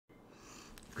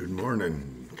Good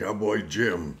morning, Cowboy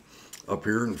Jim, up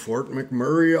here in Fort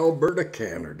McMurray, Alberta,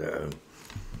 Canada.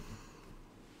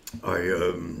 I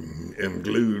am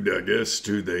glued, I guess,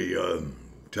 to the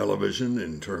television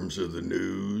in terms of the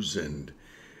news and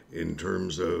in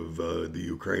terms of the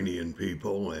Ukrainian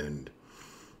people and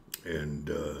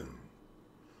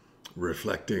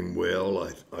reflecting well,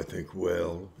 I think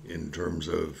well, in terms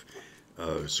of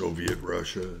Soviet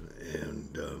Russia.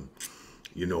 And,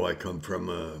 I come from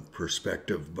a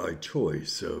perspective by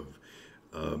choice of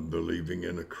believing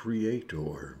in a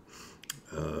creator,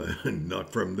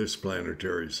 not from this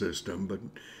planetary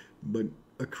system, but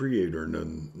a creator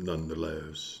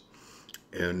nonetheless.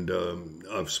 And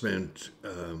I've spent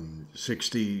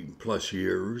 60 plus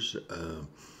years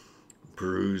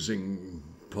perusing,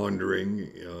 pondering,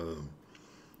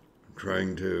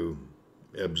 trying to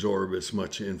absorb as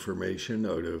much information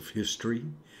out of history,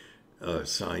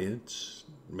 science,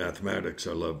 mathematics.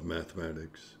 I love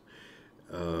mathematics,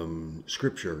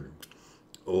 scripture,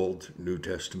 Old, New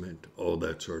Testament, all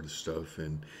that sort of stuff.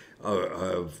 And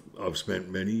I've spent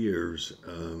many years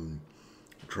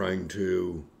trying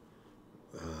to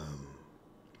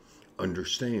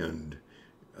understand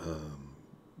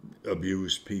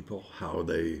abused people, how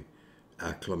they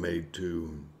acclimate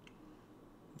to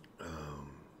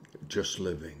just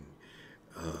living.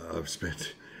 I've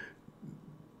spent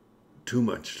too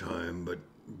much time, but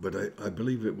I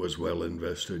believe it was well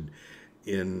invested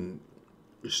in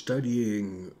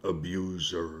studying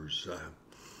abusers.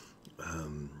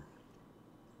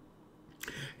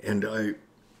 And I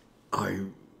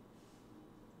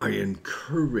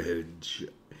encourage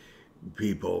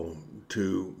people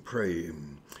to pray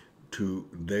to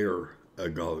their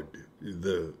God,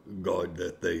 the God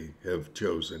that they have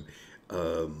chosen.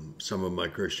 Some of my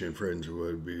Christian friends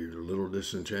would be a little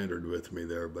disenchanted with me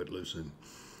there, but listen,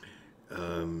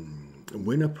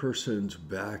 when a person's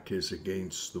back is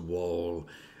against the wall,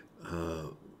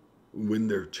 when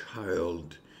their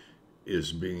child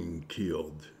is being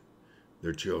killed,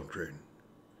 their children,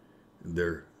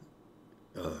 their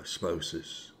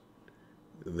spouses,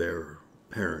 their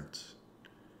parents,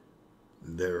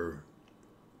 their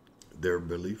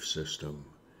belief system.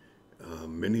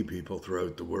 Many people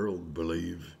throughout the world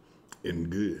believe in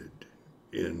good,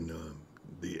 in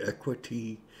the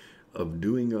equity of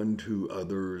doing unto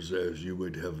others as you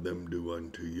would have them do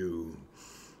unto you.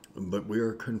 But we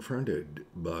are confronted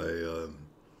by,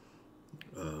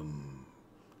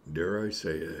 dare I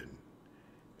say it,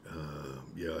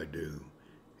 yeah, I do,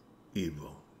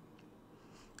 evil.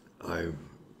 I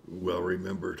well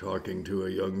remember talking to a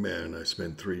young man. I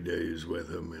spent 3 days with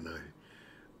him, and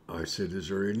I said, is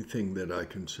there anything that I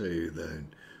can say that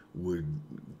would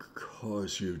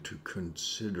cause you to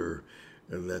consider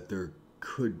that there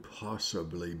could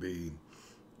possibly be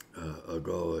a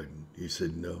God? He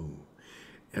said, no.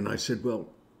 And I said, well,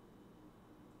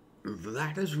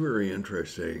 that is very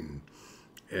interesting.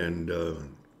 And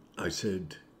I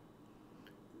said,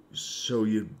 so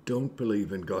you don't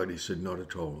believe in God? He said, not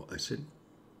at all. I said,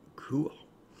 cool.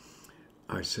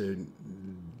 I said,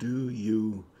 do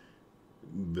you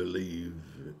believe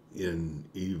in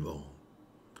evil?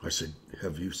 I said,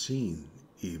 have you seen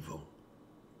evil?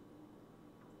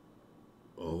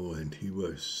 Oh, and he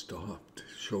was stopped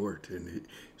short, and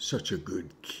such a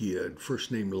good kid. First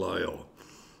name Lyle.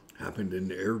 Happened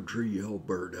in Airdrie,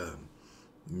 Alberta,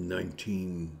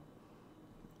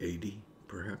 1980,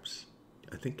 perhaps.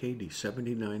 I think 80,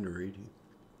 79 or 80.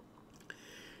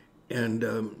 And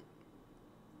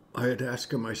I had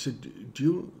asked him, I said,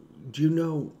 do you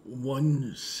know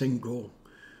one single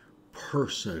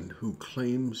person who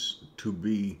claims to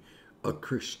be a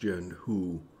Christian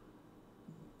who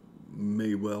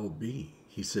may well be?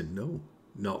 He said, no,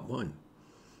 not one.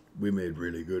 We made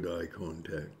really good eye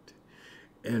contact.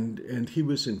 And he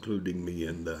was including me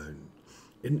in that.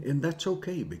 And that's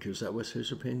okay, because that was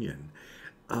his opinion.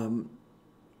 And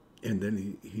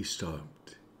then he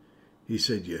stopped. He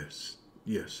said, yes,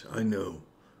 I know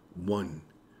one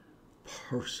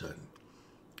person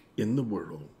in the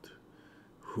world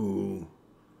who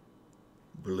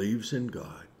believes in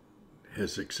God,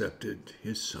 has accepted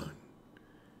his son,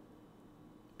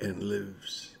 and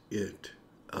lives it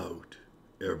out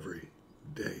every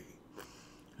day.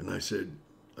 And I said,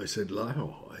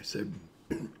 Lyle, I said,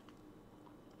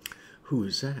 who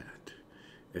is that?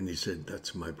 And he said,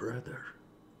 that's my brother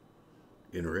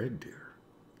in Red Deer.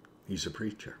 He's a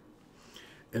preacher.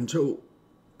 And so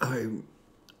I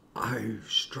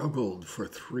struggled for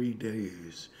 3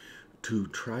 days to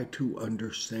try to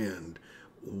understand,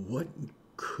 what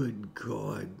could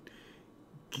God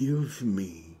give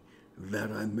me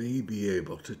that I may be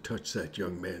able to touch that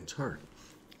young man's heart?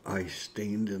 I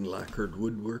stained and lacquered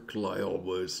woodwork. Lyle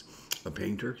was a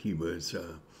painter. He was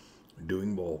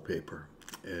doing wallpaper.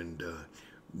 And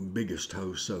biggest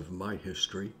house of my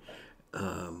history,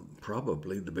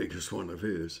 probably the biggest one of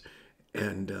his.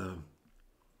 And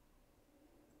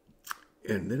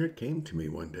and then it came to me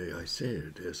one day, I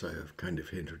said, as I have kind of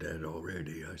hinted at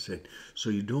already, I said,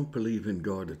 so you don't believe in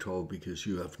God at all because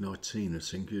you have not seen a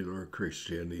singular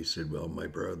Christian? He said, well, my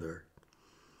brother,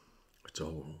 that's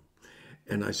all.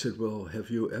 And I said, well, have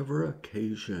you ever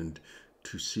occasioned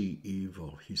to see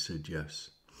evil? He said, yes.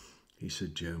 He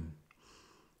said, Jim,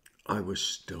 I was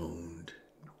stoned.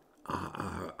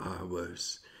 I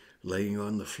was laying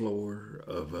on the floor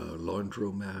of a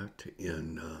laundromat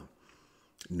in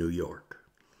New York.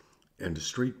 And a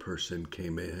street person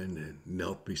came in and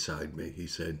knelt beside me. He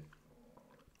said,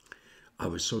 I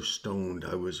was so stoned,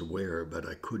 I was aware, but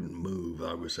I couldn't move.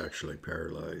 I was actually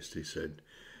paralyzed. He said,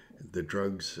 the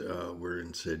drugs were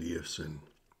insidious.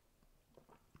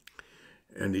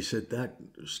 And he said that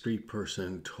street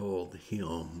person told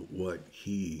him what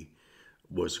he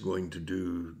was going to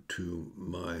do to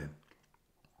my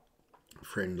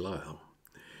friend Lyle.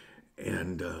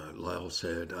 And Lyle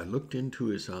said, I looked into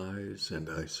his eyes and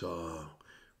I saw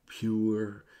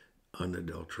pure,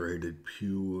 unadulterated,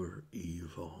 pure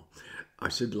evil. I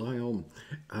said, Lyle,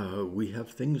 we have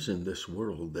things in this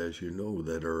world, as you know,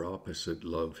 that are opposite: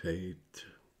 love, hate,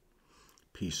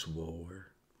 peace, war,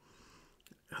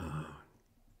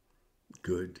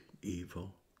 good,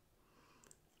 evil.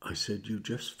 I said, you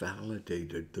just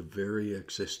validated the very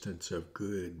existence of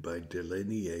good by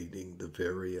delineating the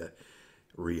very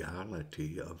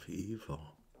reality of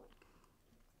evil.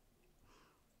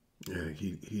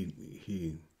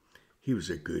 He was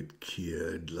a good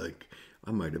kid. Like, I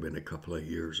might have been a couple of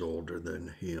years older than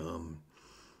him.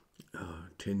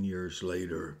 10 years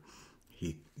later,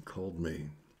 he called me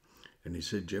and he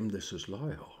said, Jim, this is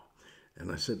Lyle.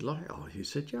 And I said, Lyle? He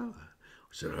said, yeah.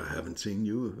 I said, I haven't seen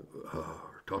you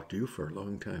or talked to you for a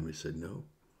long time. He said, no,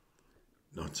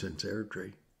 not since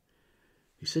Airdrie.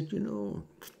 He said, you know,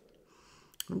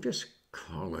 I'm just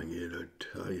calling you to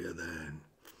tell you that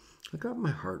I got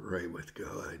my heart right with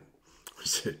God. I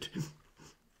said,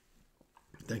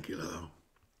 thank you, Lyle.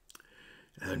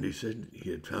 And he said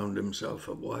he had found himself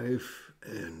a wife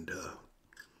and a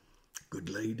good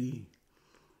lady.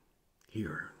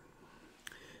 Here,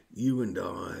 you and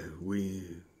I,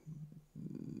 we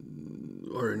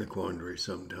are in a quandary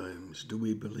sometimes. Do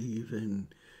we believe in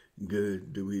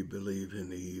good? Do we believe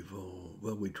in evil?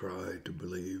 Well, we try to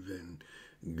believe in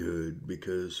good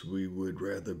because we would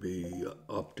rather be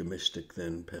optimistic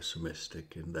than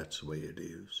pessimistic, and that's the way it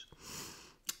is.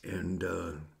 And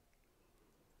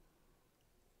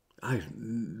I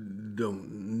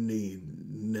don't need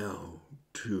now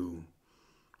to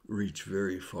reach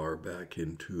very far back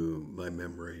into my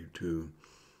memory to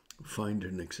find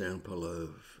an example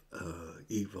of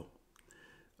evil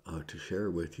to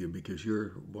share with you, because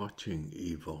you're watching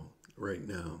evil right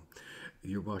now.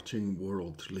 You're watching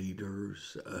world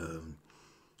leaders,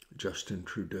 Justin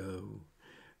Trudeau,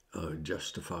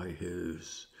 justify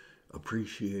his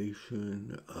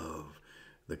appreciation of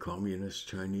the Communist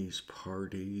Chinese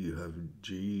Party. You have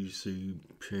Xi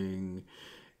Jinping,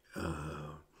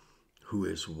 who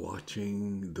is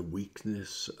watching the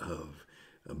weakness of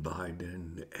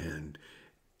Biden and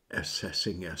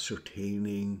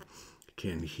ascertaining,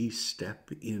 can he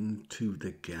step into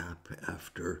the gap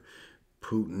after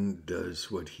Putin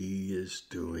does what he is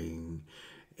doing,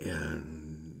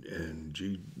 and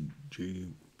Xi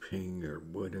Jinping or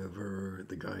whatever,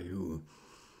 the guy who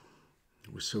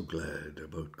was so glad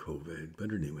about COVID,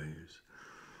 but anyways,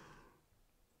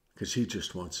 because he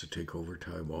just wants to take over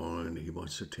Taiwan, he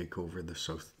wants to take over the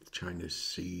South China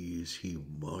Seas, he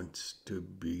wants to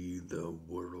be the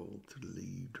world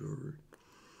leader.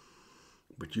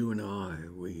 But you and I,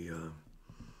 we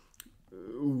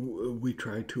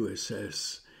try to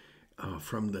assess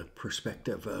from the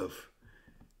perspective of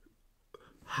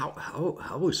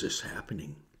how is this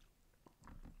happening?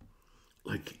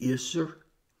 Like,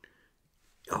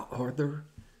 are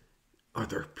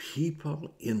there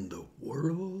people in the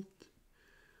world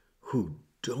who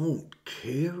don't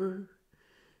care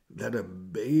that a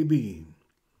baby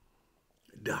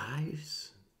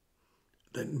dies?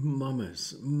 That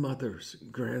mamas, mothers,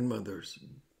 grandmothers,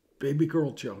 baby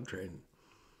girl children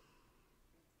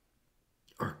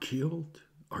are killed,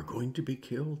 are going to be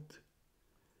killed?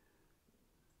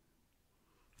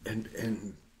 And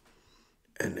an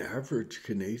average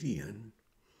Canadian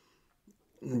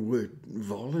would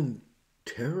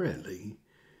voluntarily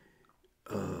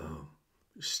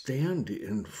stand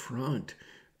in front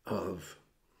of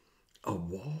a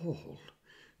wall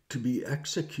to be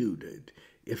executed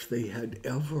if they had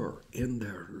ever in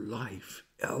their life,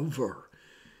 ever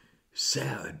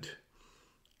said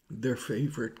their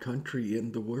favorite country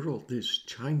in the world is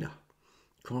China.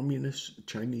 Communist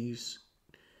Chinese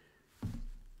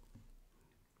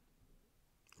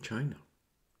China.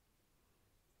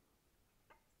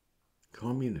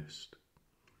 Communist.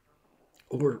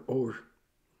 Or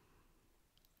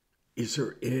is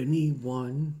there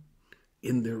anyone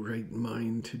in their right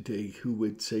mind today who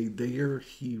would say their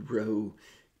hero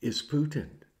is Putin?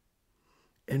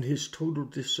 And his total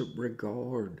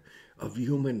disregard of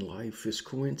human life is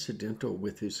coincidental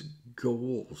with his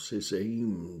goals, his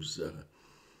aims.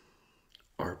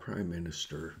 Our Prime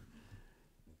Minister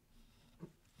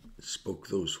spoke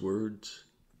those words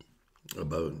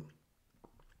about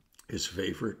his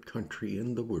favorite country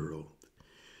in the world,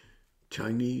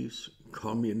 Chinese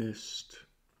Communist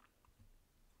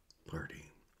Party.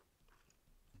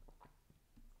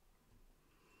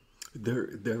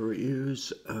 There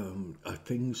is a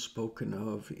thing spoken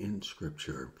of in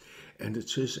Scripture, and it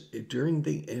says during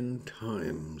the end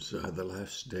times, the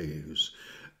last days,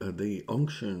 the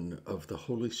unction of the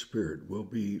Holy Spirit will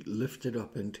be lifted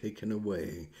up and taken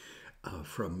away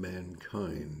from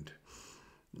mankind.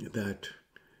 That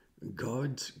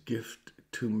God's gift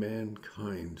to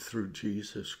mankind through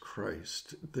Jesus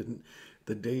Christ,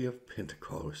 the day of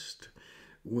Pentecost,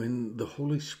 when the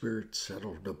Holy Spirit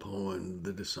settled upon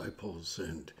the disciples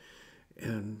and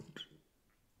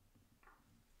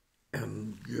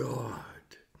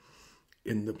God,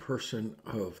 in the person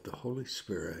of the Holy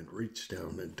Spirit, reached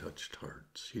down and touched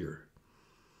hearts here.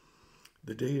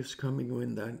 The day is coming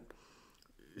when that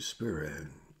Spirit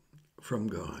from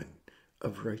God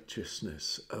of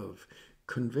righteousness, of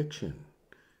conviction,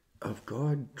 of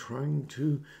God trying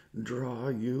to draw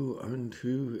you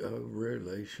unto a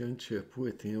relationship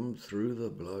with Him through the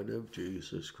blood of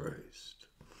Jesus Christ.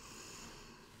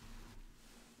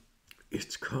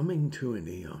 It's coming to an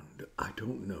end. I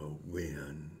don't know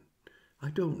when.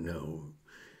 I don't know.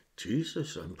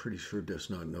 Jesus, I'm pretty sure, does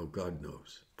not know. God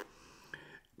knows.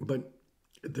 But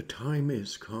the time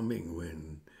is coming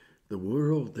when the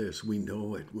world as we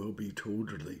know it will be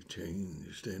totally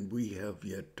changed, and we have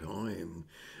yet time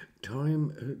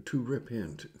to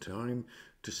repent, time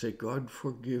to say, God,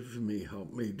 forgive me,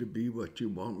 help me to be what you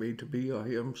want me to be. I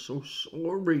am so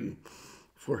sorry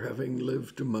for having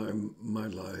lived my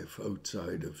life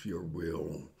outside of your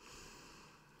will.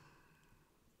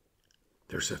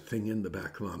 There's a thing in the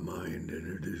back of my mind, and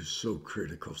it is so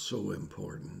critical, so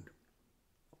important.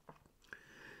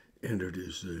 And it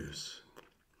is this.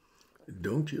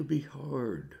 Don't you be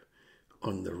hard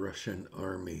on the Russian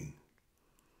army.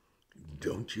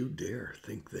 Don't you dare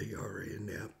think they are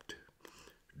inept.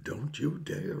 Don't you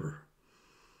dare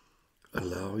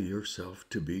allow yourself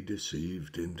to be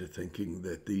deceived into thinking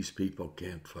that these people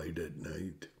can't fight at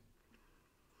night.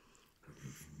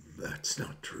 That's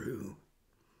not true.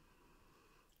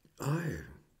 I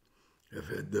have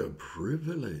had the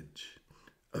privilege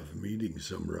of meeting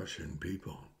some Russian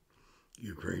people,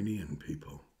 Ukrainian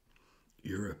people,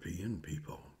 European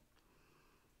people.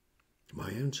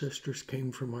 My ancestors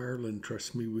came from Ireland.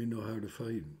 Trust me, we know how to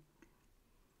fight.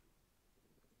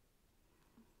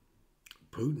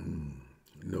 Putin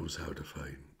knows how to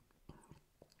fight.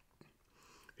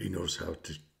 He knows how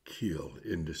to kill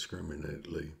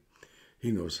indiscriminately.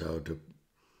 He knows how to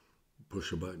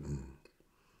push a button.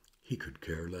 He could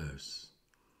care less.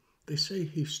 They say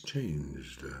he's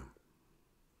changed.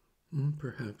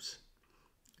 Perhaps.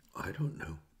 I don't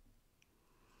know.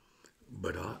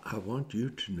 But I want you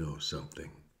to know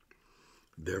something.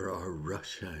 There are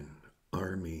Russian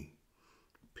army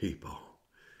people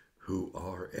who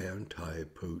are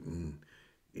anti-Putin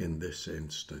in this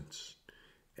instance,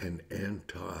 and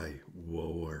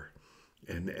anti-war,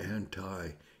 and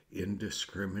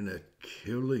anti-indiscriminate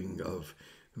killing of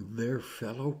their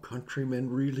fellow countrymen,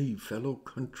 really fellow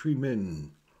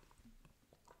countrymen,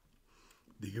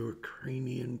 the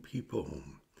Ukrainian people.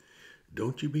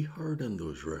 Don't you be hard on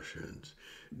those Russians.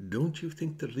 Don't you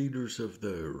think the leaders of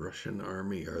the Russian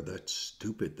army are that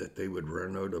stupid that they would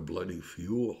run out of bloody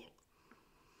fuel?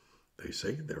 They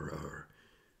say there are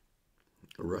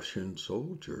Russian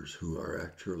soldiers who are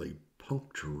actually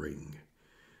puncturing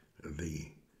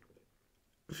the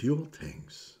fuel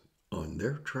tanks on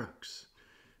their trucks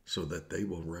so that they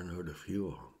will run out of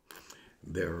fuel.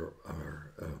 There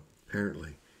are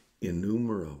apparently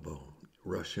innumerable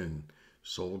Russian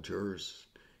soldiers,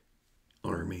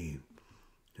 army,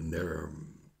 and they're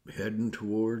heading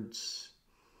towards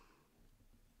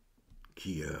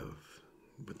Kiev,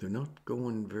 but they're not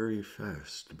going very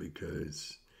fast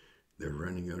because they're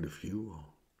running out of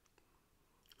fuel.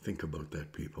 Think about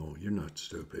that, people. You're not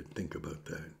stupid. Think about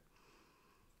that.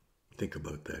 Think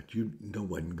about that. No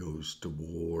one goes to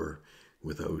war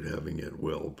without having it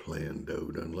well planned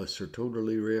out unless they're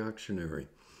totally reactionary.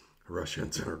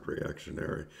 Russians aren't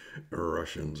reactionary.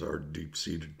 Russians are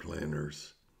deep-seated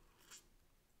planners.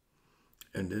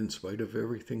 And in spite of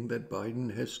everything that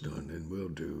Biden has done and will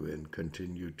do and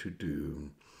continue to do,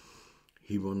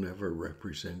 he will never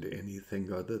represent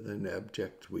anything other than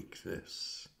abject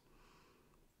weakness.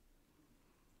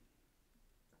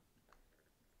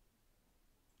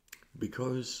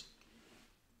 Because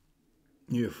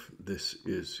if this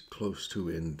is close to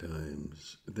end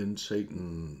times, then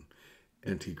Satan,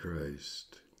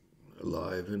 Antichrist,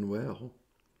 alive and well,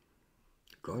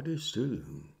 God is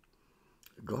too.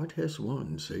 God has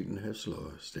won, Satan has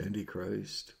lost.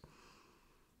 Antichrist,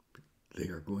 they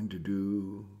are going to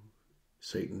do,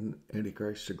 Satan,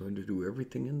 Antichrist are going to do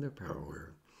everything in their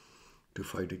power to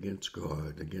fight against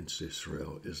God, against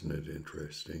Israel. Isn't it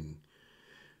interesting?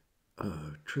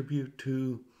 Tribute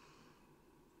to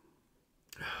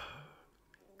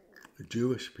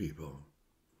Jewish people,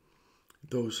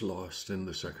 those lost in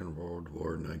the Second World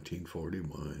War,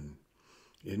 1941,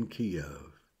 in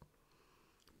Kiev,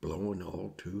 blown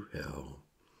all to hell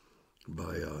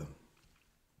by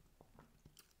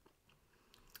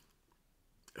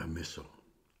a missile.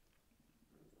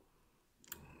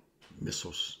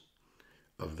 Missiles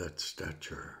of that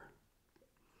stature,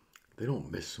 they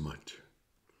don't miss much.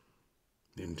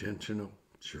 Intentional?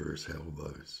 Sure as hell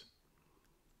was.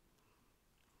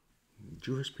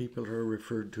 Jewish people are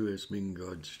referred to as being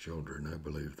God's children. I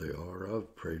believe they are.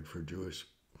 I've prayed for Jewish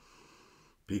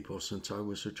people since I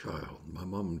was a child. My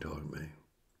mom taught me.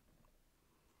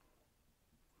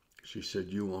 She said,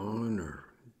 you honor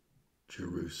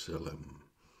Jerusalem.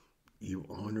 You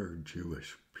honor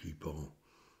Jewish people,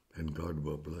 and God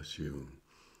will bless you.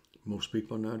 Most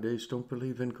people nowadays don't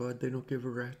believe in God. They don't give a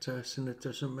rat's ass, and it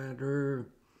doesn't matter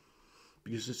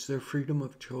because it's their freedom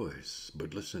of choice.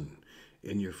 But listen,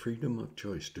 in your freedom of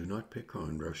choice, do not pick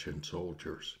on Russian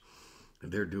soldiers.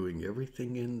 They're doing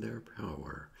everything in their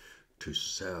power to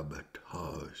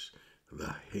sabotage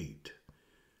the hate,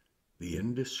 the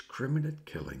indiscriminate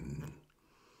killing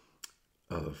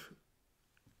of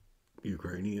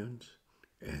Ukrainians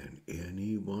and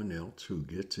anyone else who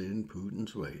gets in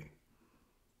Putin's way.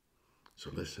 So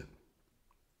listen,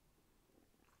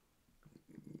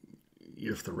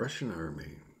 if the Russian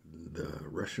army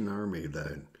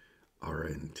that are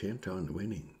intent on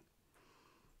winning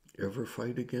ever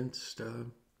fight against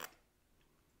the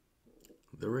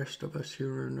rest of us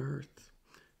here on earth,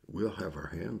 we'll have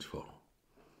our hands full.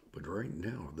 But right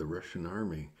now, the Russian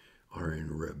army are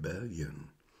in rebellion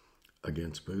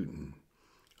against Putin.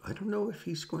 I don't know if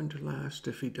he's going to last.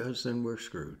 If he does, then we're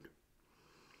screwed.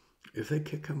 If they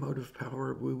kick him out of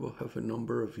power, we will have a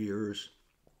number of years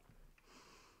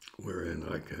wherein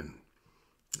I can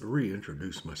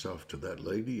reintroduce myself to that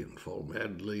lady and fall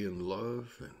madly in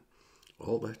love and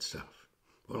all that stuff.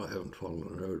 Well, I haven't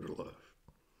fallen out of love.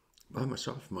 By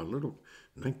myself, my little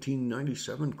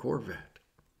 1997 Corvette.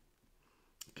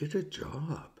 Get a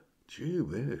job. Gee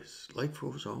whiz, life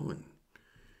goes on.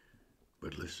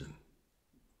 But listen,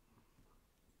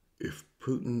 if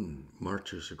Putin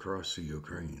marches across the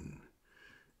Ukraine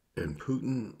and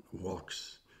Putin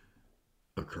walks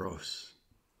across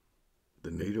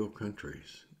the NATO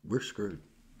countries, we're screwed.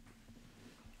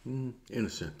 In a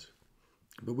sense,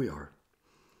 but we are.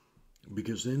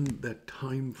 Because in that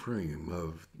time frame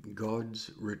of God's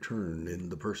return in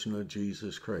the person of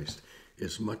Jesus Christ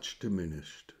is much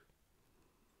diminished.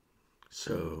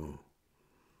 So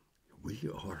we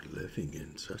are living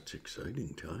in such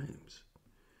exciting times.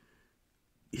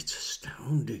 It's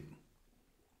astounding.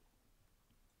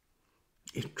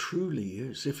 It truly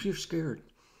is. If you're scared,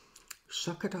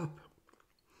 suck it up.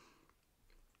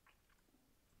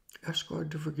 Ask God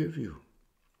to forgive you.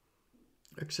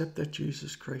 Accept that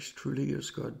Jesus Christ truly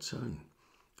is God's Son.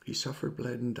 He suffered,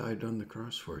 bled, and died on the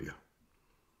cross for you.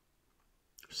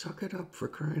 Suck it up, for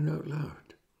crying out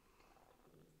loud.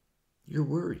 You're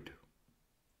worried.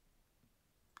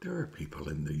 There are people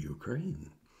in the Ukraine.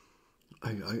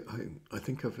 I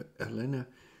think of Elena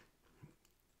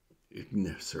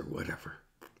Ignace or whatever,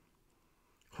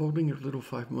 holding her little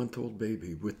 5-month-old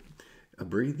baby with a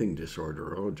breathing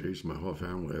disorder. Oh, geez, my whole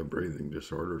family have breathing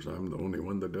disorders. I'm the only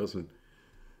one that doesn't.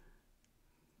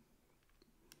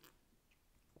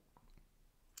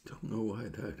 Don't know why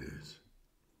that is.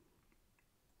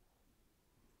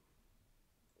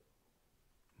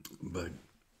 But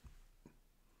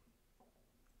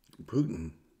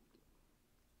Putin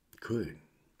could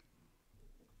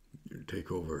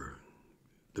take over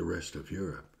the rest of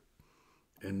Europe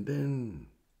and then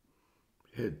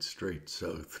head straight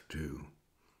south to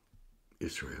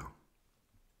Israel,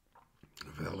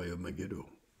 the Valley of Megiddo,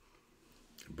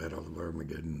 Battle of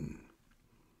Armageddon.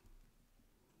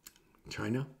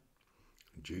 China,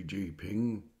 Xi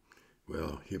Jinping,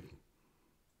 well,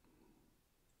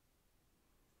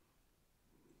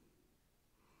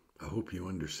 I hope you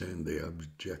understand the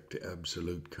abject,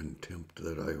 absolute contempt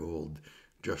that I hold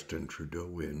Justin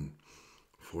Trudeau in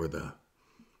for the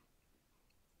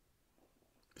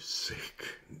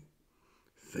sick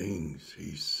things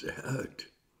he said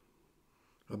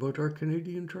about our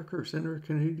Canadian truckers and our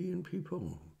Canadian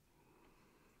people,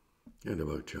 and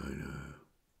about China,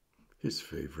 his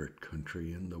favorite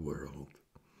country in the world.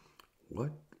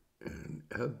 What an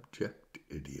abject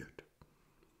idiot.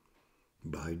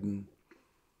 Biden,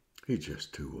 he's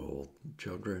just too old.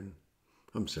 Children,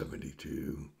 I'm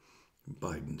 72.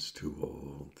 Biden's too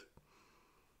old.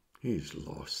 He's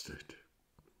lost it.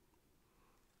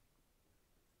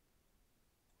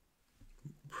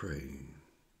 Pray.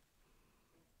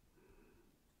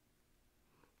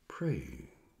 Pray.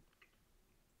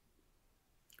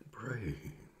 Pray.